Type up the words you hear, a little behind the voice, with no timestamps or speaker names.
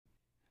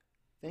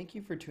Thank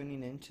you for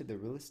tuning in to the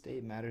Real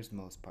Estate Matters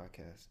Most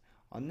podcast.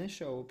 On this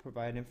show, we'll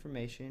provide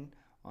information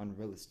on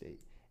real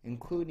estate,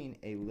 including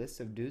a list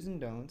of do's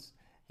and don'ts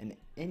and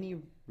any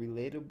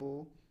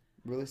relatable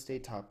real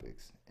estate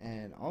topics,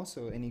 and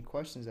also any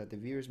questions that the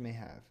viewers may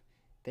have.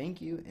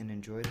 Thank you and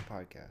enjoy the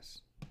podcast.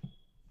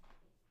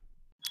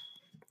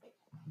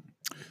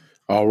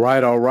 All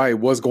right, all right.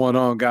 What's going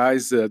on,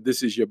 guys?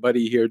 This is your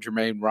buddy here,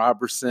 Jermaine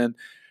Robertson,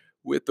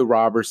 with the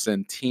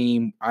Robertson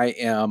team. I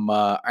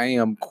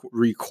am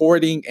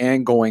recording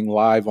and going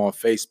live on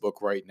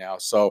Facebook right now,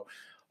 so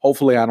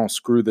hopefully I don't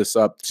screw this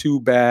up too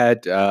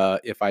bad.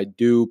 If I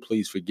do,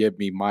 please forgive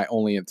me. My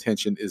only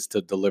intention is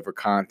to deliver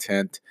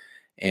content,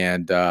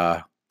 and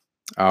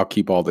I'll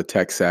keep all the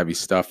tech savvy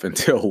stuff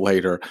until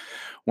later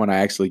when I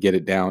actually get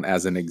it down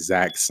as an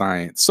exact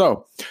science.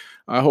 So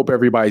I hope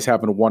everybody's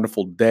having a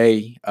wonderful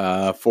day.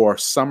 For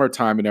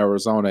summertime in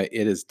Arizona,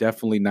 it is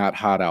definitely not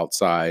hot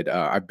outside.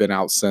 I've been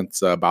out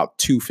since about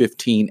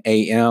 2:15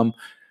 a.m.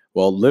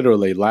 Well,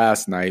 literally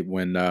last night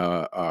when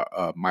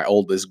my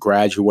oldest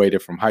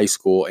graduated from high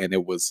school, and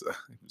it was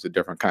a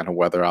different kind of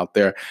weather out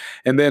there.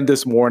 And then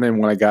this morning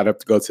when I got up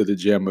to go to the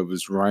gym, it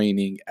was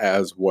raining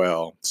as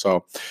well.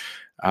 So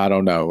I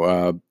don't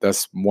know.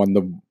 That's one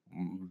of the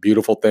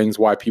beautiful things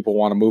why people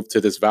want to move to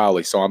this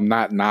valley. So I'm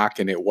not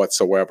knocking it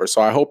whatsoever. So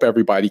I hope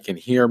everybody can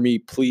hear me.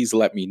 Please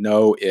let me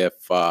know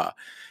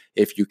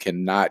if you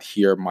cannot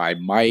hear my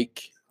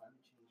mic.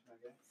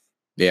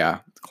 Yeah,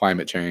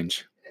 climate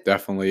change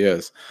definitely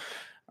is.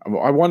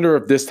 I wonder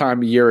if this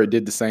time of year it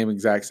did the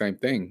exact same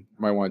thing.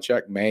 Might want to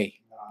check. May.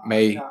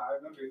 No, I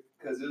remember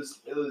because it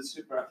was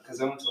super. Because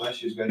I went to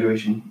last year's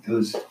graduation. It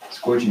was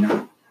scorching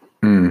out.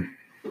 Hmm.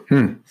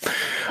 Hmm.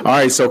 All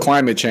right, so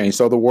climate change.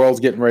 So the world's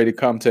getting ready to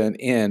come to an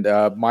end.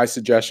 My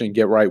suggestion: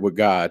 get right with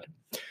God.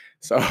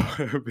 So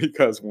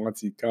because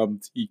once he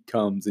comes,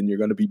 and you're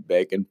going to be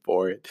begging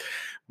for it.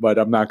 But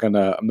I'm not going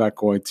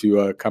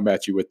to come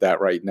at you with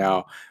that right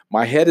now.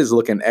 My head is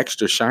looking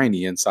extra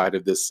shiny inside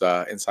of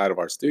inside of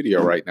our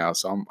studio right now.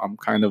 So I'm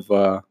kind of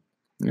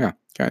yeah,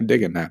 kind of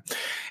digging that.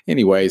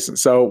 Anyways,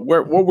 so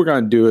what we're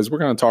going to do is we're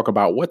going to talk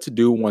about what to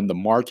do when the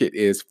market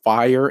is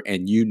fire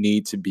and you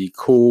need to be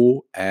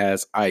cool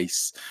as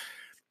ice.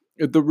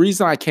 The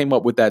reason I came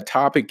up with that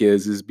topic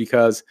is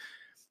because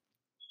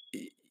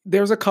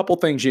there's a couple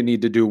things you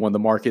need to do when the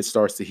market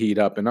starts to heat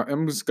up. And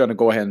I'm just going to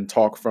go ahead and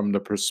talk from the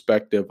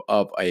perspective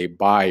of a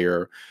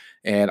buyer.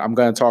 And I'm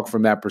going to talk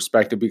from that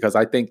perspective because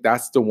I think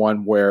that's the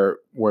one where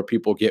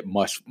people get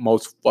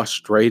most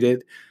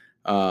frustrated.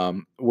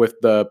 With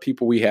the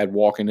people we had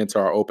walking into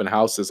our open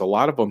houses, a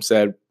lot of them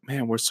said,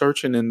 man, we're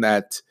searching in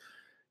that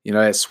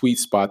sweet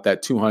spot,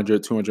 that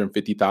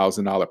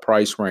 $250,000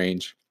 price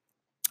range.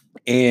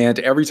 And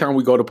every time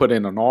we go to put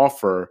in an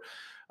offer,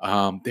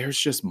 there's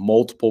just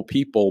multiple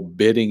people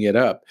bidding it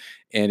up,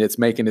 and it's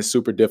making it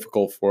super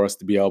difficult for us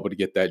to be able to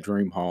get that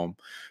dream home.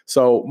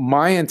 So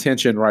my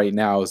intention right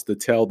now is to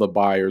tell the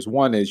buyers: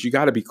 one is you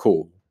got to be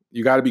cool.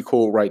 You got to be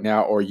cool right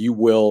now, or you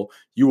will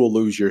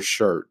lose your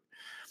shirt.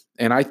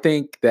 And I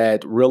think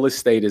that real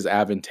estate is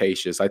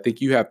advantageous. I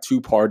think you have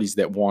two parties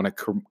that want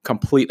to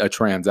complete a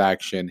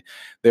transaction.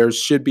 There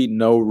should be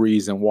no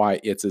reason why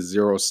it's a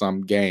zero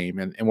sum game.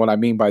 And what I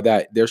mean by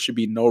that, there should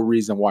be no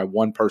reason why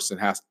one person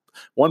has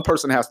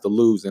to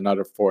lose in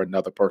order for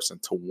another person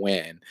to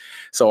win.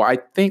 So I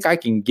think I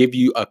can give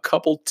you a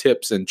couple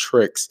tips and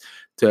tricks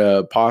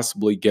to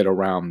possibly get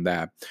around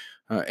that.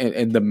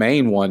 And the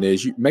main one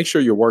is you make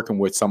sure you're working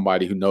with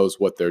somebody who knows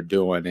what they're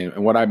doing.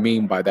 And what I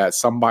mean by that,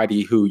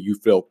 somebody who you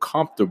feel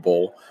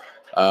comfortable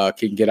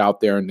can get out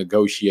there and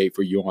negotiate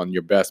for you on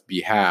your best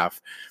behalf.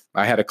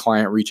 I had a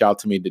client reach out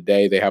to me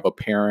today. They have a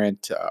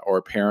parent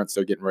or parents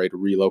they're getting ready to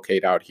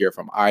relocate out here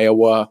from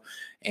Iowa.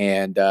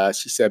 And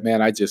she said, man,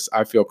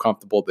 I feel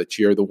comfortable that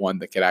you're the one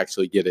that could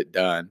actually get it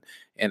done.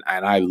 And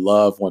I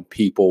love when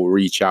people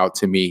reach out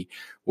to me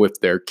with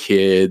their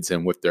kids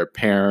and with their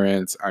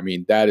parents. I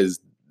mean,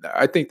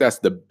 I think that's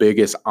the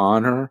biggest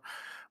honor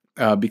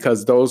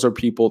because those are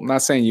people.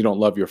 Not saying you don't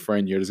love your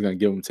friend, you're just going to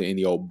give them to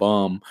any old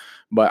bum,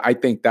 but I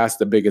think that's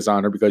the biggest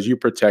honor because you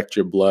protect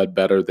your blood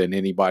better than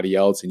anybody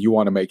else, and you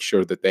want to make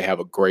sure that they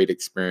have a great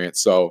experience.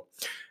 So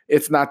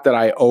it's not that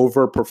I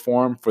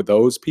overperform for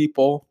those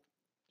people,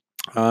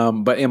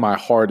 but in my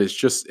heart, it's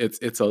just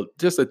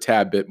a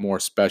tad bit more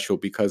special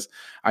because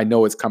I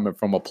know it's coming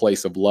from a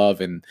place of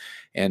love and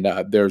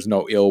there's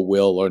no ill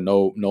will or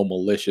no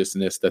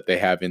maliciousness that they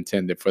have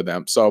intended for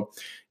them. So,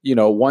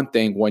 one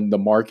thing when the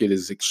market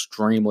is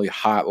extremely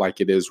hot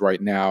like it is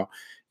right now,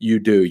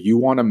 you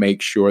want to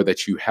make sure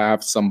that you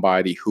have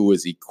somebody who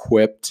is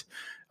equipped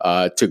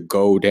to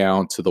go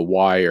down to the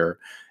wire.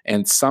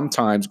 And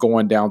sometimes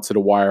going down to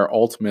the wire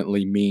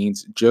ultimately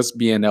means just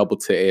being able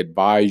to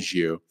advise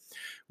you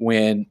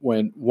when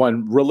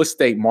real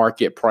estate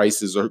market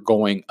prices are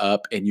going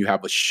up and you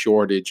have a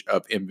shortage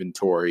of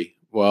inventory.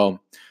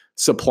 Well,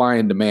 supply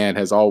and demand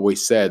has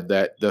always said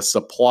that the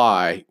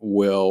supply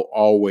will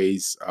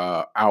always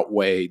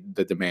outweigh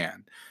the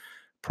demand.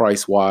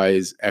 Price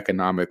wise,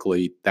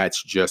 economically,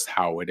 that's just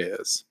how it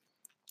is.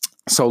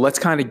 So let's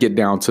kind of get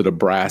down to the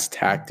brass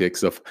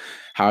tactics of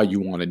how you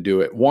want to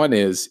do it. One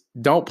is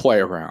don't play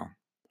around,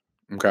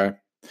 okay?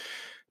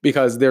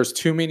 Because there's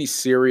too many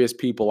serious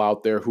people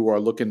out there who are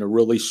looking to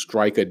really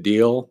strike a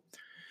deal,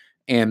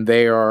 and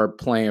they are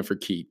playing for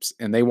keeps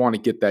and they want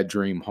to get that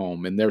dream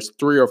home. And there's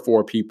 3 or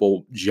 4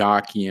 people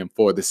jockeying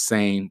for the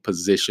same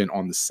position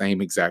on the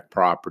same exact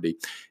property.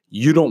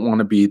 You don't want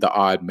to be the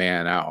odd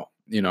man out.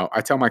 You know,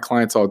 I tell my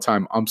clients all the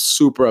time, I'm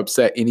super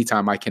upset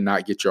anytime I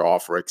cannot get your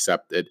offer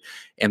accepted.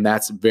 And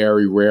that's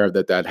very rare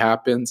that that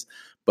happens.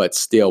 But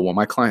still, when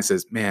my client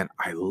says, man,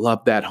 I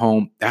love that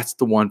home, that's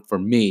the one for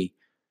me,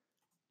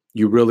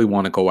 you really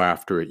want to go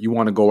after it. You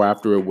want to go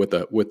after it with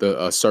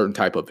a certain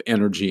type of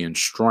energy and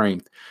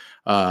strength,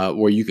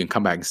 where you can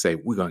come back and say,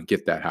 we're going to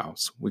get that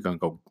house. We're going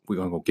to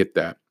go get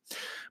that.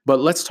 But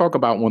let's talk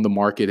about when the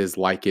market is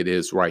like it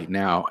is right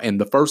now.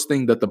 And the first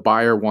thing that the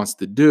buyer wants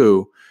to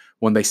do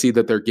when they see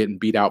that they're getting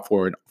beat out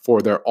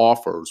for their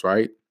offers,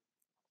 right?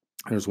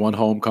 There's one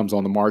home comes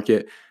on the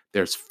market.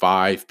 There's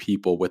 5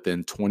 people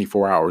within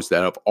 24 hours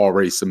that have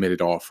already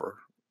submitted offer.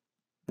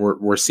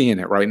 We're seeing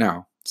it right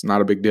now. It's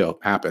not a big deal. It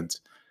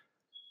happens.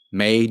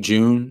 May,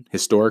 June,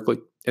 historically,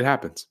 it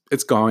happens.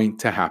 It's going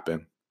to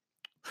happen.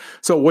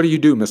 So what do you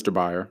do, Mr.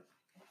 Buyer?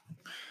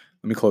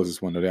 Let me close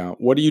this window down.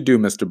 What do you do,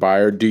 Mr.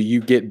 Buyer? Do you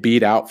get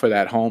beat out for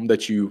that home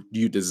that you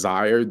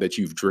desire, that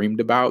you've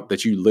dreamed about,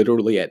 that you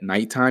literally at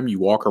nighttime, you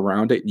walk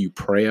around it and you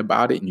pray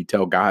about it and you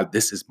tell God,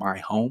 this is my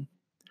home?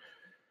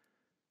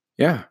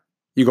 Yeah,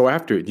 you go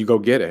after it. You go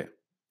get it.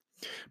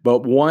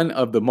 But one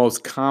of the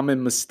most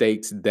common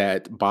mistakes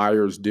that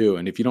buyers do,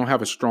 and if you don't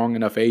have a strong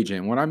enough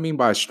agent, what I mean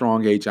by a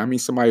strong agent, I mean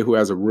somebody who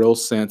has a real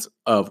sense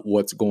of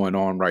what's going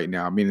on right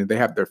now, meaning they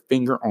have their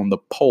finger on the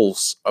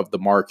pulse of the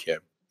market.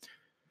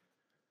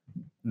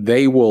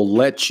 They will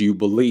let you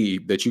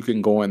believe that you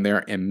can go in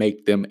there and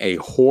make them a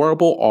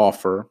horrible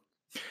offer,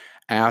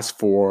 ask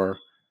for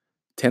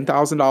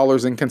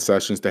 $10,000 in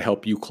concessions to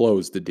help you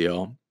close the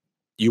deal.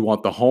 You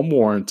want the home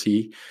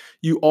warranty.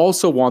 You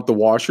also want the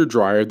washer,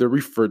 dryer, the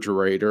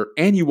refrigerator,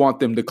 and you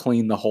want them to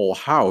clean the whole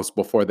house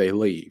before they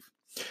leave.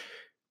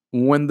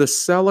 When the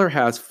seller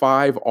has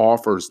 5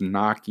 offers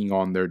knocking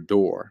on their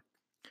door,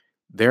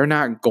 they're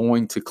not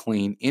going to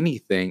clean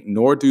anything,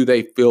 nor do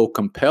they feel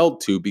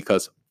compelled to,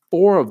 because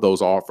 4 of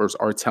those offers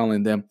are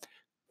telling them,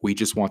 we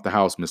just want the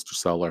house, Mr.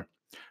 Seller.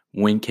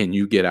 When can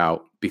you get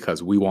out?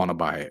 Because we want to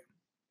buy it.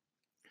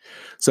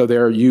 So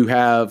there you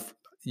have,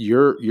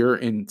 you're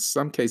in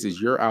some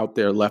cases, you're out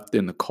there left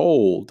in the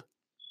cold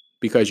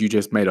because you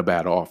just made a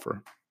bad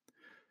offer.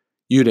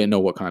 You didn't know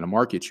what kind of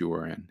market you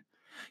were in.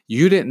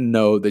 You didn't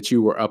know that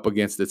you were up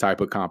against the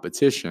type of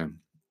competition.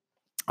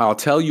 I'll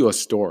tell you a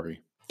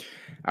story.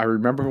 I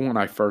remember when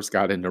I first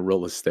got into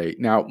real estate.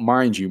 Now,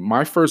 mind you,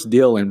 my first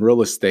deal in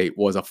real estate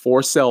was a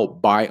for sale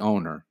by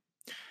owner.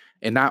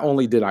 And not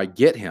only did I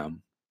get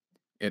him,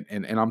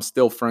 and I'm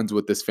still friends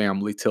with this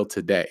family till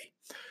today,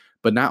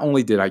 but not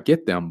only did I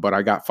get them, but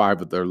I got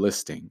 5 of their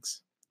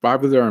listings,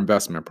 5 of their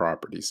investment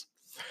properties.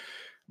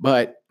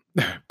 But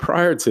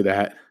prior to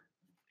that,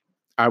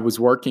 I was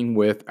working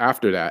with, I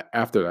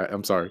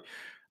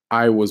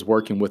was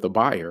working with a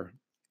buyer.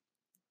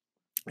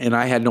 And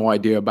I had no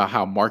idea about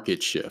how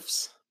market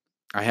shifts.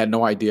 I had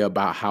no idea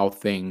about how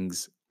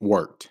things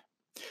worked.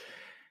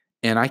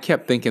 And I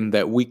kept thinking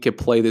that we could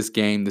play this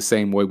game the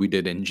same way we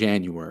did in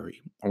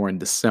January or in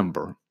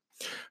December.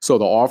 So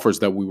the offers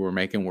that we were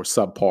making were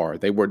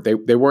subpar.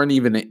 They weren't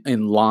even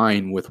in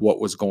line with what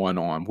was going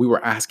on. We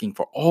were asking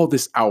for all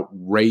this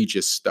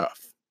outrageous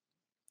stuff.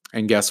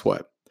 And guess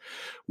what?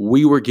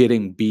 We were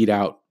getting beat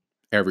out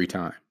every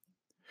time.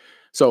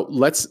 So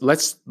let's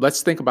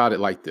think about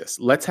it like this.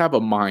 Let's have a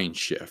mind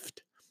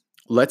shift.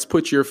 Let's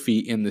put your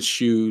feet in the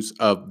shoes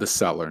of the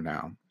seller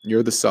now.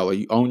 You're the seller.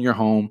 You own your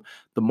home.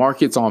 The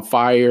market's on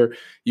fire.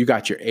 You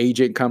got your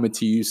agent coming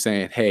to you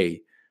saying,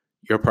 hey,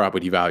 your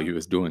property value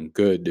is doing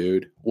good,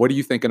 dude. What are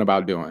you thinking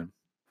about doing?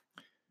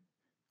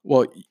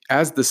 Well,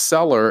 as the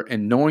seller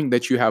and knowing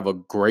that you have a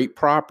great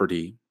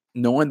property,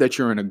 knowing that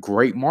you're in a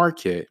great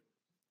market,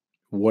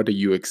 what are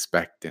you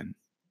expecting?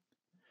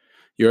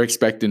 You're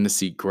expecting to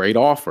see great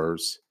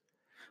offers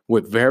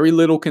with very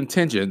little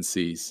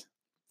contingencies,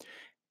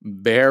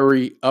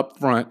 very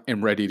upfront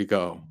and ready to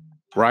go,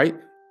 right?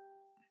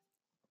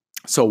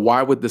 So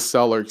why would the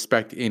seller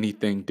expect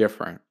anything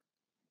different?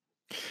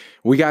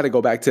 We got to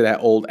go back to that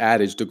old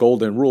adage, the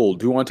golden rule,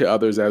 do unto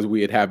others as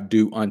we'd have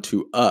do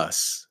unto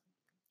us.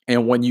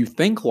 And when you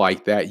think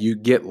like that, you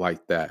get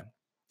like that.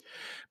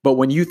 But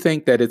when you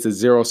think that it's a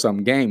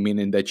zero-sum game,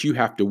 meaning that you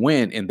have to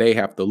win and they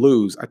have to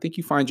lose, I think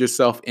you find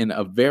yourself in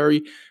a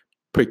very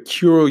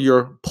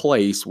peculiar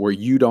place where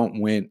you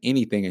don't win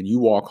anything and you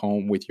walk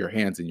home with your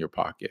hands in your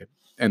pocket.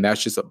 And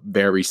that's just a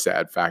very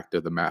sad fact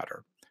of the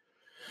matter.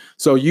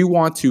 So you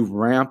want to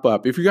ramp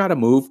up. If you got to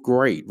move,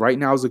 great. Right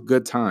now is a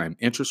good time.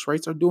 Interest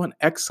rates are doing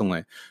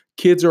excellent.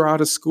 Kids are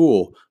out of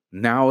school.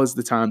 Now is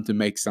the time to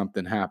make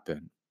something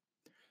happen.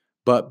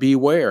 But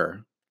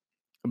beware.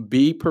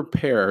 Be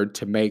prepared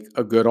to make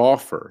a good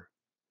offer.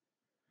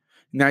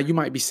 Now you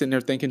might be sitting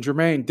there thinking,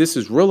 Jermaine, this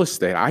is real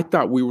estate. I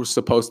thought we were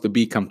supposed to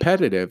be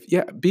competitive.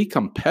 Yeah, be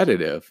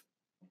competitive.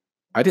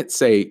 I didn't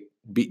say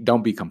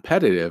don't be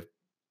competitive,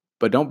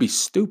 but don't be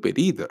stupid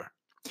either.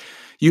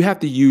 You have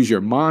to use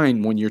your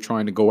mind when you're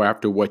trying to go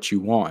after what you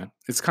want.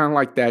 It's kind of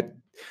like that,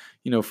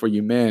 for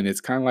you men,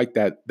 it's kind of like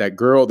that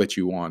girl that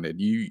you wanted.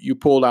 You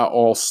pulled out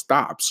all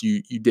stops.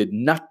 You did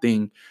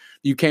nothing.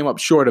 You came up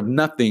short of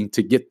nothing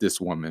to get this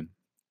woman.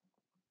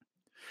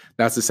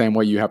 That's the same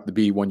way you have to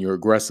be when you're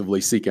aggressively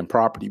seeking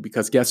property,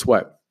 because guess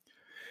what?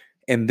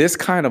 In this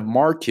kind of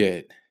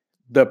market,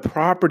 the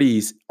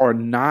properties are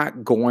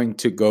not going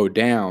to go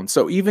down.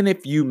 So even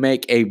if you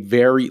make a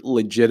very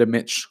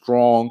legitimate,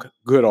 strong,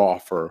 good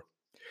offer,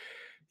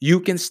 you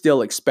can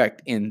still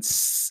expect in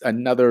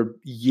another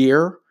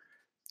year,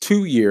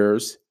 2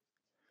 years,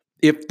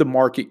 if the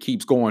market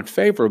keeps going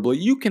favorably,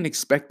 you can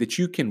expect that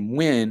you can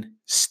win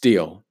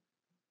still.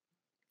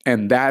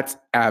 And that's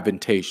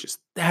advantageous.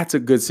 That's a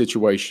good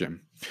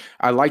situation.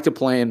 I like to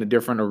play in a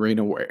different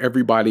arena where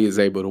everybody is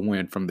able to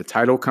win, from the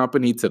title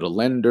company to the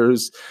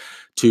lenders,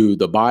 to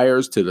the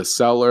buyers, to the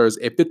sellers.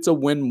 If it's a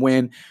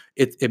win-win,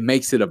 it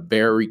makes it a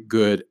very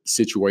good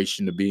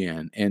situation to be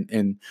in.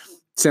 And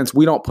since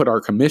we don't put our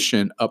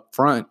commission up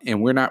front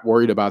and we're not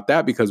worried about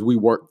that because we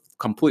work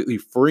completely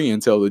free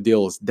until the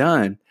deal is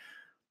done,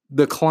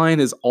 the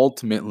client is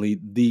ultimately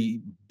the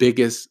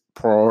biggest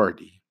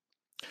priority.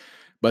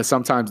 But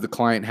sometimes the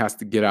client has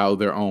to get out of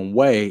their own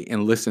way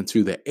and listen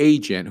to the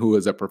agent, who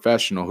is a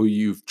professional who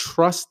you've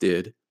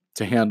trusted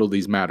to handle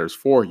these matters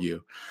for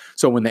you.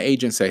 So when the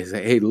agent says,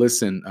 hey,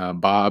 listen,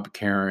 Bob,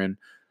 Karen,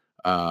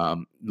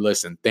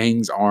 listen,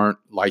 things aren't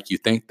like you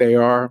think they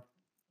are.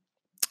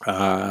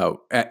 Bob,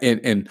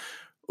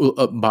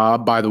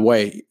 by the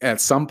way,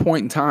 at some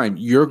point in time,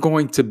 you're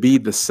going to be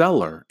the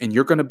seller and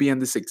you're going to be in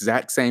this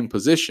exact same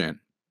position.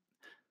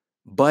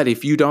 But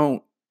if you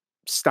don't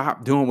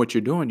stop doing what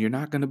you're doing, you're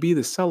not going to be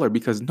the seller,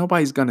 because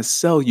nobody's going to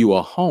sell you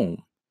a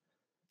home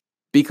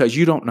because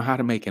you don't know how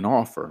to make an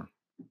offer.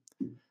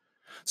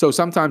 So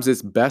sometimes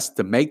it's best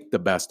to make the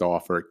best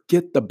offer,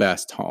 get the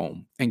best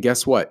home, and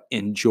guess what?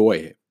 Enjoy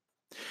it.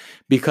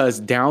 Because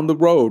down the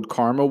road,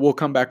 karma will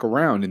come back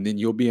around, and then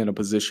you'll be in a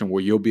position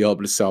where you'll be able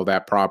to sell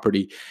that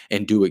property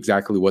and do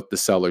exactly what the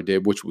seller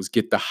did, which was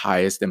get the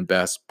highest and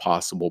best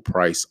possible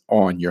price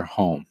on your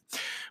home.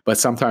 But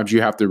sometimes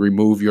you have to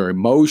remove your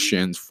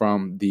emotions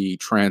from the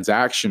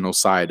transactional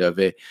side of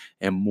it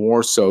and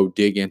more so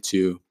dig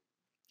into,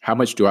 how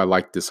much do I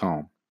like this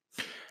home?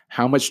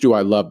 How much do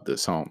I love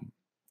this home?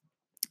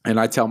 And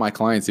I tell my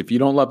clients, if you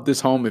don't love this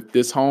home, if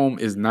this home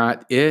is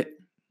not it,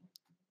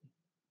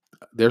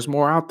 there's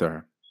more out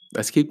there.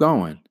 Let's keep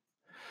going.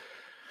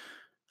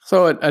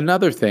 So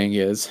another thing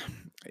is,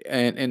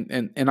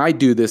 and I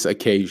do this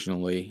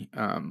occasionally.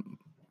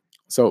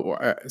 So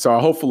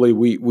hopefully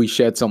we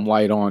shed some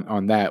light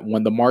on that.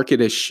 When the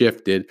market has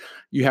shifted,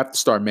 you have to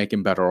start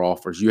making better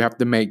offers. You have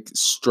to make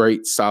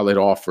straight, solid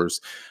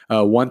offers.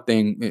 One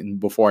thing,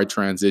 before I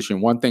transition,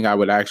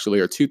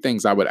 two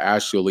things I would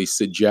actually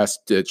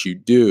suggest that you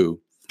do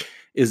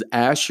is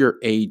ask your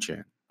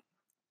agent.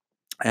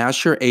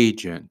 Ask your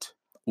agent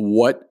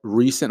what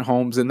recent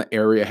homes in the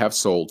area have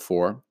sold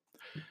for.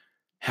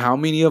 How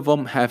many of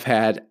them have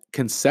had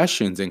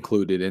concessions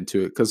included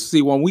into it? Because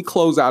see, when we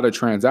close out a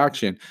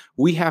transaction,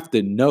 we have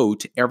to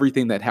note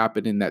everything that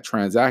happened in that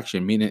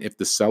transaction, meaning if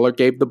the seller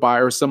gave the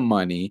buyer some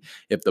money,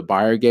 if the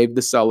buyer gave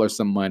the seller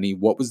some money,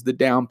 what was the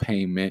down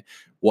payment,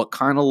 what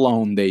kind of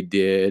loan they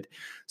did.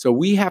 So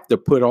we have to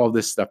put all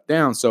this stuff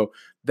down. So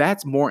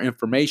that's more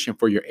information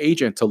for your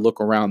agent to look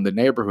around the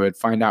neighborhood,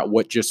 find out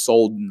what just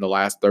sold in the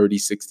last 30,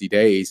 60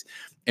 days,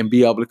 and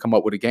be able to come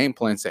up with a game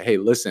plan and say, hey,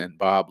 listen,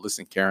 Bob,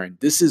 listen, Karen,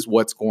 this is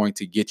what's going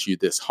to get you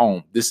this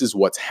home. This is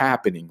what's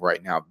happening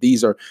right now.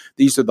 These are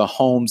the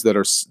homes that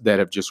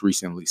have just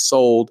recently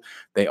sold.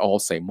 They all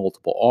say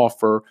multiple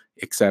offer,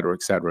 et cetera,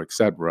 et cetera, et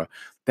cetera.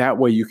 That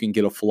way you can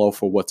get a flow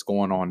for what's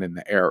going on in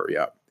the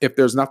area. If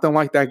there's nothing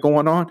like that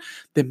going on,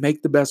 then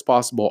make the best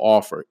possible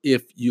offer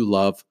if you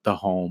love the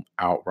home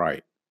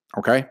outright.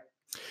 Okay?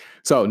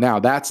 So now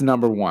that's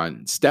number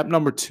one. Step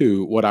number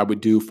two, what I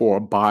would do for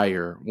a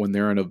buyer when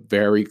they're in a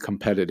very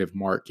competitive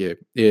market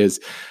is,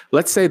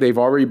 let's say they've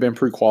already been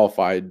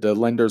pre-qualified. The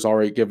lender's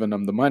already given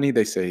them the money.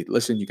 They say,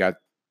 listen, you got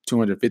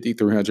 $250,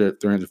 $300,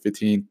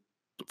 $315,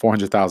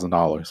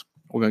 $400,000.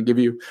 We're going to give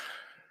you,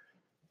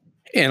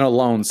 in a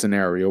loan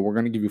scenario, we're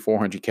going to give you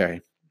 $400K.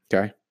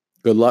 Okay.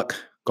 Good luck.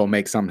 Go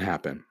make something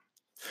happen.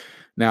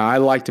 Now, I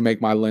like to make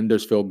my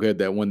lenders feel good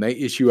that when they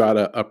issue out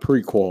a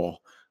pre-qual,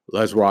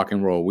 let's rock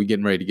and roll. We're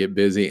getting ready to get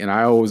busy. And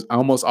I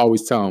almost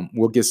always tell them,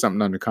 we'll get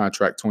something under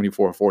contract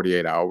 24,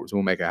 48 hours.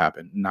 We'll make it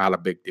happen. Not a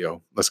big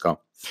deal. Let's go.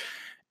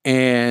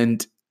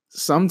 And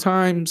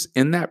sometimes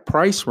in that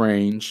price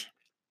range,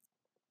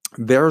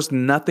 there's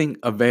nothing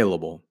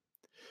available.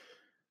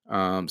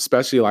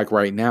 Especially like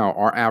right now,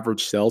 our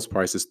average sales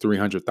price is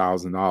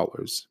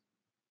 $300,000.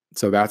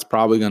 So that's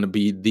probably going to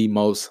be the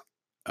most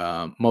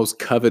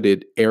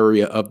coveted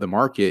area of the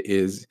market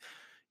is,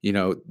 you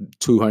know,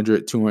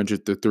 200 to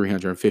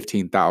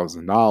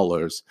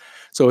 $315,000.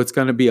 So it's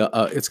going to be a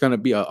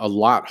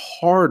lot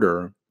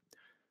harder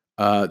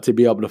to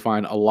be able to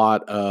find a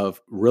lot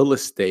of real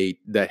estate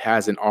that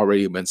hasn't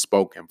already been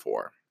spoken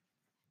for.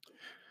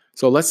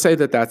 So let's say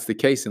that that's the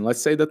case, and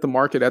let's say that the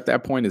market at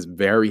that point is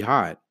very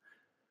hot.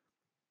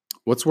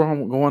 What's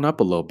wrong with going up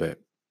a little bit?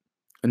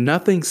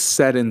 Nothing's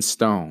set in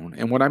stone.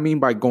 And what I mean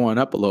by going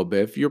up a little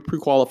bit, if you're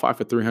pre-qualified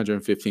for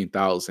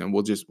 315,000,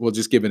 we'll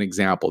just give an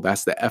example.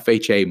 That's the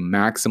FHA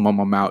maximum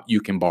amount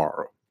you can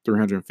borrow,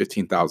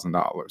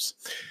 $315,000.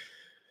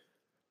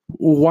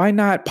 Why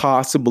not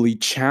possibly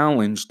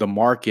challenge the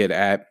market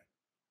at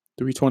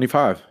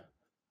 325,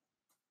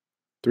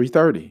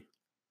 330?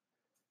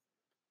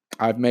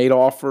 I've made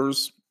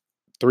offers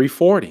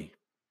 340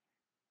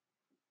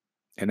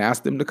 and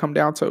asked them to come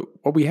down to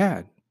what we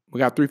had. We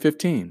got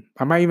 315.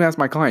 I might even ask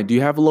my client, do you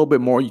have a little bit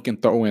more you can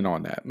throw in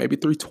on that? Maybe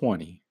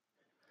 320.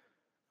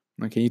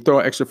 Like, can you throw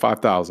an extra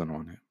 5,000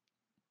 on it?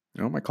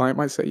 You know, my client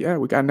might say, yeah,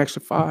 we got an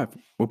extra 5.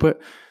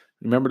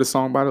 Remember the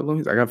song by the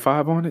Loonies? I got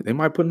 5 on it. They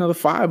might put another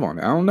 5 on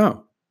it. I don't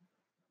know.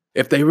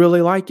 If they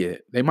really like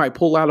it, they might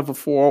pull out of a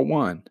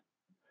 401.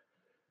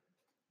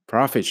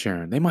 Profit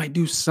sharing. They might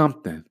do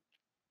something.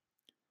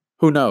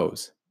 Who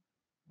knows?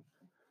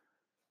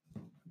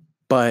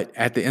 But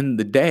at the end of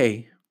the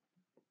day,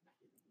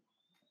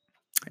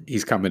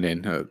 he's coming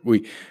in.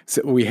 We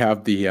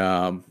have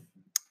a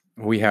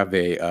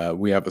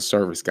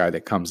service guy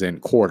that comes in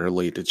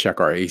quarterly to check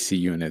our AC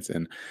units,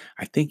 and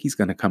I think he's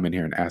going to come in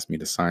here and ask me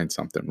to sign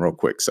something real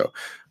quick. So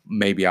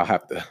maybe I'll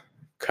have to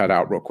cut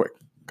out real quick.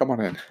 Come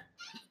on in.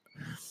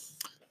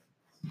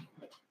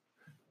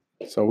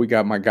 So we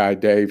got my guy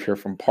Dave here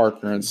from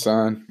Parker and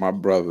Son, my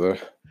brother.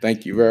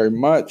 Thank you very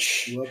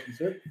much. You're welcome,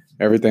 sir.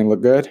 Everything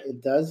look good?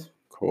 It does.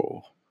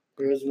 Cool.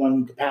 There is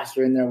one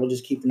capacitor in there. We'll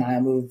just keep an eye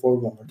on moving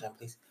forward one more time,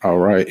 please. All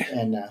right.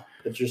 And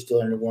but you're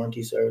still under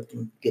warranty, so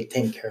everything get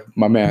taken care of.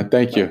 My man,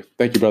 thank you.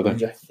 Thank you, brother.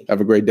 Enjoy. Have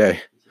a great day.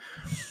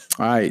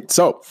 All right.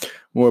 So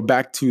we're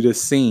back to the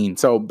scene.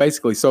 So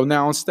basically,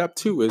 now on step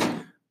 2 is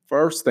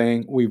first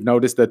thing we've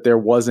noticed that there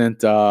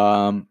wasn't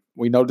enough.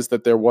 We noticed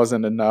that there wasn't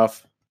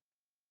enough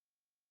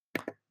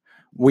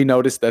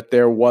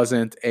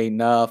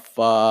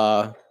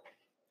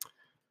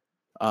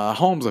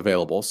homes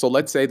available. So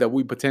let's say that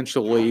we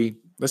potentially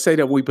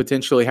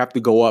have to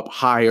go up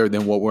higher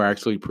than what we're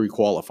actually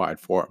pre-qualified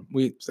for.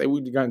 We say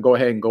we're going to go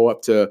ahead and go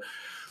up to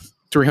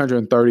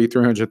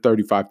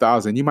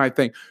 335,000. You might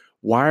think,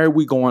 why are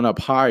we going up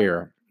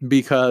higher?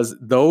 Because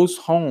those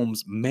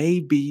homes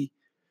maybe,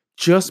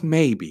 just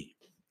maybe,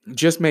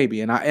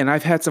 and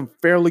I've had some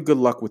fairly good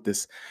luck with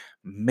this.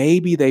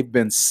 Maybe they've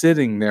been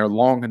sitting there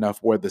long enough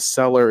where the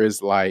seller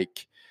is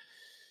like,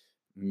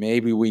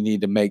 maybe we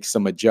need to make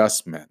some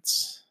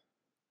adjustments.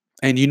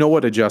 And you know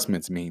what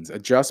adjustments means?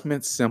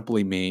 Adjustments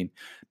simply mean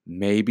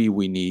maybe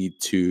we need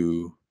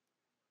to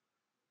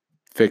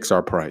fix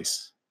our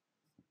price.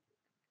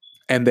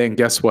 And then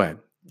guess what?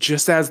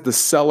 Just as the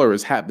seller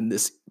is having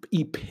this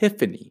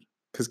epiphany,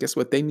 because guess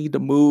what? They need to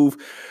move.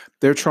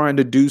 They're trying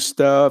to do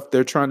stuff.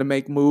 They're trying to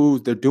make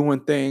moves. They're doing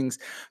things.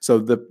 So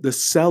the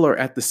seller,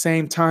 at the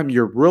same time,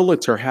 your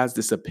realtor has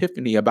this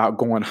epiphany about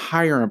going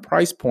higher in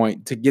price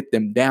point to get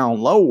them down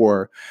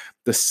lower.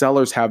 The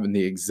seller's having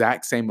the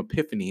exact same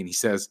epiphany. And he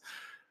says,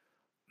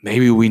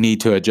 maybe we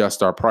need to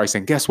adjust our price.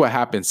 And guess what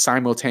happens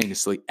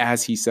simultaneously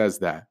as he says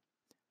that?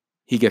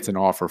 He gets an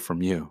offer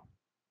from you.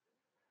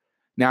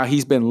 Now,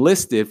 he's been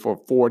listed for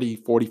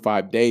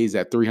 45 days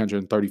at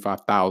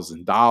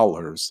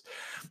 $335,000.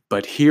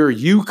 But here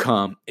you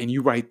come and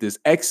you write this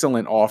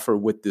excellent offer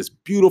with this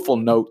beautiful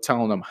note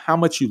telling them how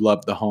much you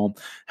love the home,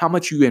 how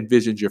much you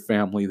envisioned your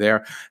family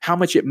there, how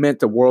much it meant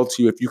the world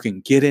to you if you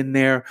can get in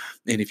there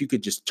and if you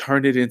could just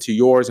turn it into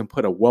yours and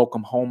put a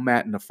welcome home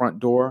mat in the front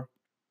door.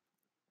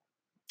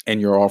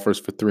 And your offer's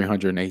for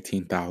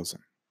 $318,000.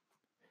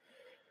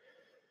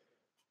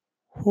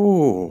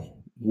 Oh,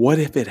 what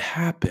if it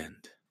happened?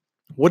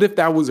 What if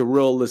that was a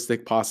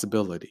realistic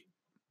possibility?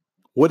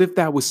 What if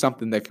that was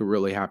something that could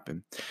really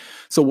happen?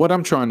 So what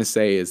I'm trying to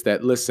say is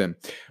that, listen,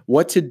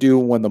 what to do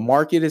when the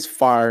market is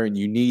fire and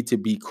you need to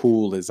be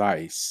cool as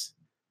ice.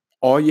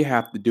 All you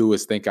have to do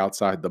is think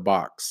outside the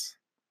box.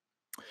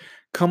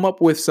 Come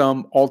up with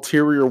some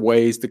ulterior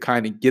ways to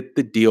kind of get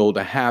the deal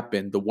to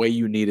happen the way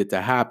you need it to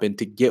happen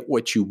to get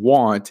what you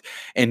want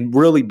and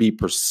really be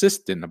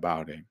persistent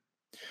about it.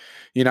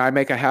 You know, I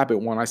make a habit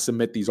when I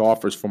submit these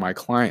offers for my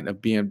client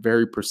of being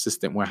very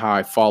persistent with how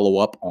I follow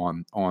up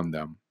on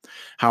them,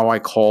 how I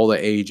call the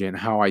agent,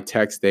 how I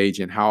text the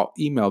agent, how I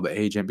email the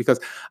agent, because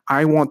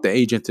I want the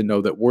agent to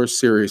know that we're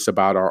serious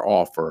about our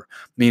offer,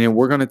 meaning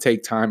we're going to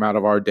take time out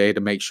of our day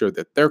to make sure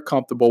that they're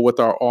comfortable with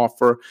our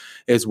offer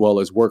as well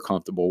as we're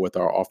comfortable with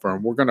our offer,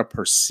 and we're going to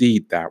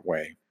proceed that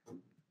way.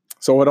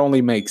 So it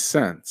only makes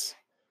sense.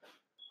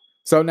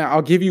 So now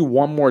I'll give you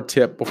one more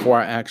tip before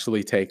I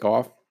actually take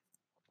off.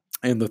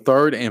 And the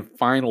third and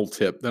final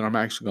tip that I'm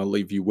actually going to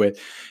leave you with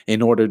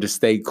in order to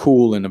stay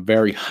cool in a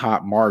very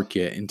hot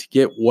market and to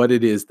get what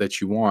it is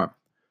that you want,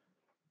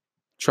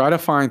 try to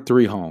find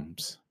 3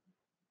 homes.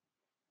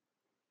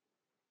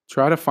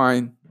 Try to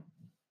find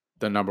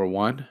the number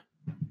 1.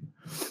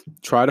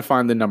 Try to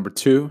find the number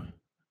 2.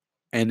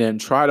 And then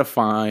try to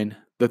find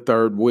the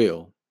third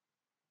wheel.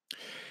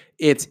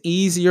 It's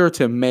easier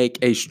to make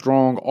a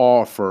strong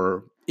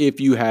offer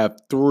if you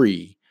have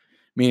 3,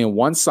 meaning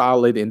 1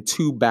 solid and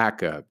 2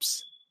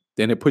 backups.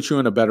 Then it puts you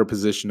in a better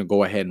position to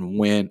go ahead and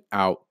win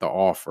out the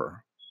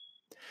offer.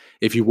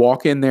 If you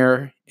walk in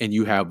there and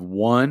you have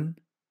 1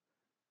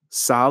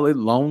 solid,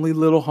 lonely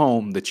little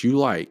home that you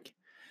like,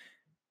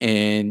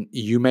 and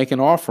you make an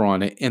offer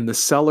on it, and the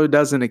seller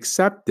doesn't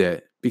accept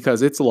it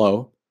because it's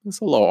low, it's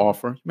a low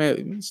offer,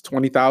 man, it's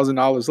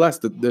 $20,000 less.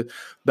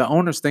 The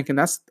owner's thinking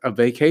that's a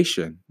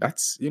vacation.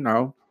 That's,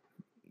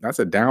 that's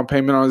a down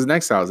payment on his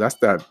next house. That's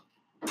that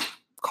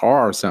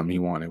car or something he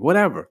wanted,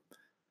 whatever.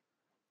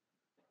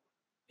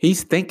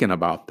 He's thinking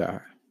about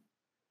that.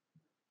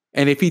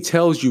 And if he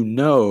tells you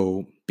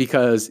no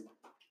because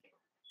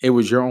it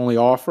was your only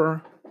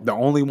offer, the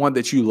only one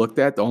that you looked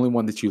at, the only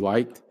one that you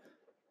liked,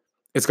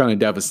 it's going to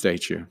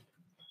devastate you.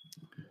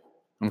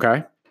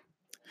 Okay?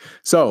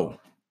 So,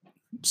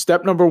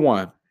 step number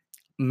 1,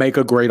 make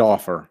a great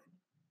offer.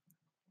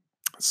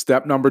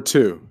 Step number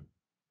 2,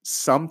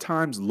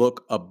 sometimes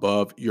look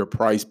above your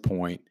price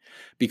point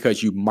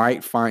because you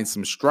might find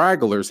some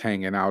stragglers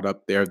hanging out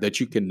up there that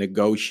you can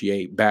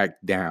negotiate back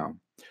down.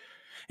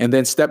 And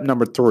then step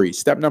number 3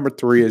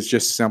 is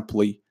just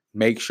simply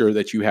make sure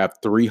that you have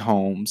 3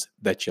 homes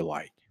that you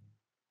like.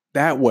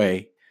 That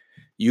way,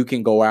 you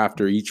can go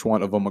after each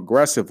one of them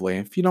aggressively.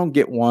 If you don't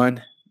get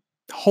one,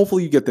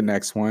 hopefully you get the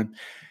next one.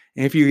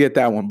 And if you get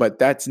that one, but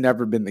that's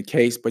never been the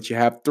case, but you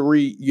have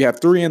 3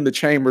 in the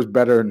chambers,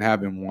 better than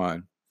having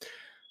 1.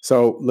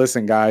 So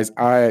listen, guys,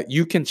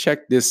 you can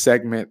check this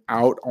segment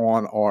out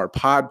on our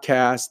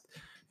podcast,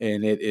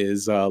 and it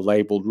is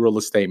labeled Real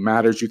Estate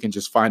Matters. You can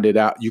just find it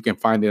out. You can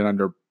find it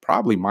under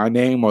probably my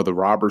name or the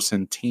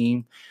Robertson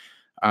team.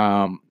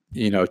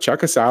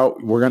 Check us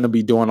out. We're going to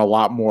be doing a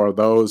lot more of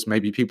those.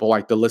 Maybe people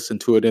like to listen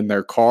to it in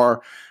their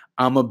car.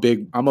 I'm a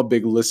big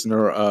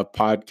listener of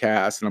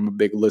podcasts, and I'm a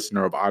big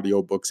listener of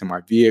audiobooks in my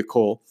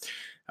vehicle.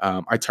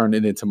 I turned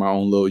it into my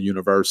own little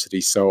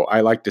university. So I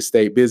like to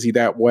stay busy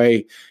that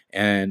way.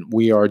 And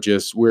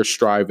we're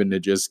striving to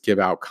just give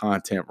out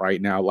content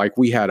right now. Like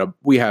we had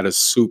a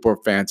super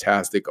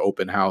fantastic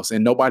open house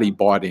and nobody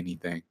bought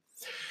anything.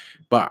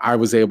 But I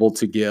was able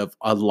to give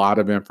a lot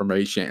of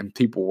information and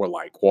people were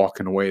like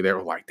walking away. They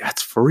were like,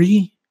 that's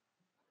free?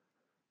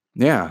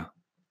 Yeah.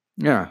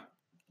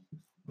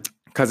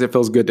 Because it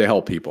feels good to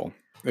help people.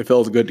 It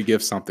feels good to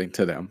give something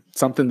to them,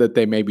 something that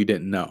they maybe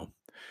didn't know,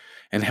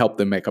 and help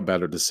them make a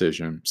better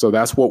decision. So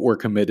that's what we're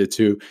committed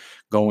to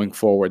going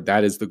forward.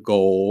 That is the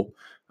goal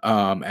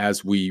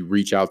as we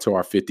reach out to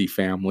our 50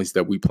 families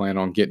that we plan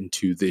on getting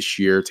to this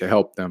year to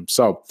help them.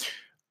 So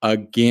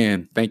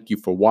again, thank you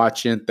for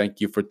watching. Thank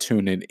you for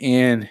tuning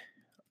in.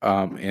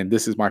 And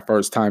this is my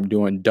first time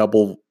doing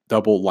double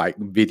like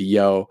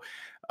video,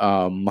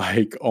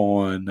 like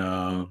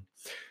on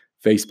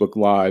Facebook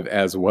Live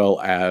as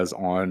well as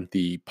on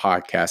the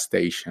podcast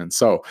station.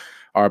 So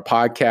our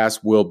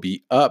podcast will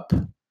be up.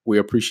 We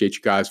appreciate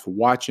you guys for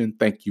watching.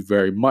 Thank you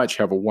very much.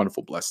 Have a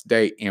wonderful, blessed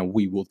day, and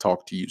we will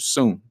talk to you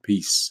soon.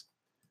 Peace.